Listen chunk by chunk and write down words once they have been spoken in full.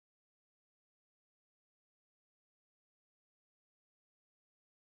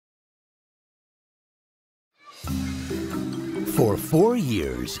For 4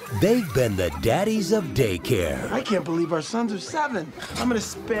 years, they've been the daddies of daycare. I can't believe our sons are 7. I'm gonna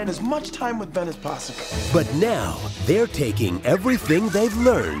spend as much time with Ben as possible. But now, they're taking everything they've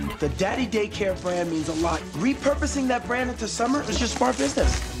learned. The daddy daycare brand means a lot. Repurposing that brand into summer is just smart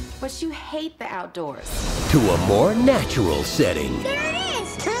business. But you hate the outdoors. To a more natural setting. There it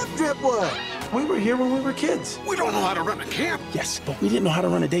is! Camp Dripwood! We were here when we were kids. We don't know how to run a camp. Yes, but we didn't know how to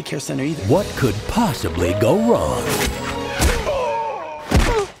run a daycare center either. What could possibly go wrong?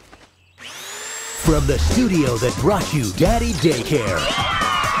 From the studio that brought you Daddy Daycare.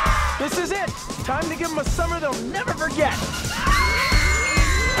 This is it! Time to give them a summer they'll never forget!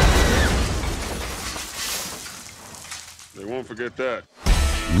 They won't forget that.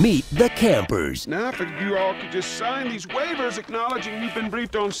 Meet the campers. Now, if you all could just sign these waivers acknowledging you've been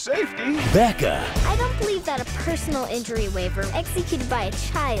briefed on safety. Becca. I don't believe that a personal injury waiver executed by a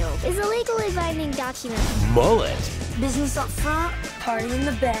child is a legally binding document. Mullet. Business up front, party in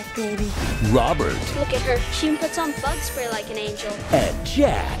the back, baby. Robert. Look at her. She even puts on bug spray like an angel. And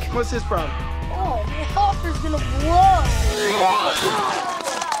Jack. What's his problem? Oh, my hopper's gonna blow.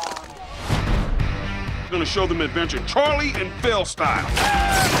 Gonna show them adventure Charlie and Phil style.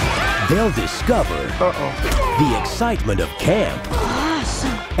 They'll discover the excitement of camp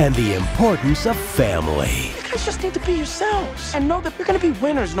and the importance of family. You guys just need to be yourselves and know that you're gonna be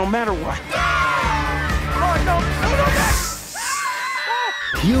winners no matter what. Oh, no.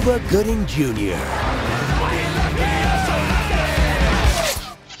 Cuba Gooding Jr.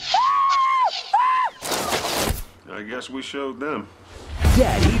 I guess we showed them.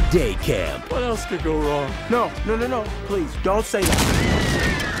 Daddy Day Camp. What else could go wrong? No. Please, don't say that.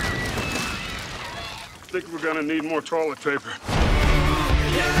 Think we're gonna need more toilet paper.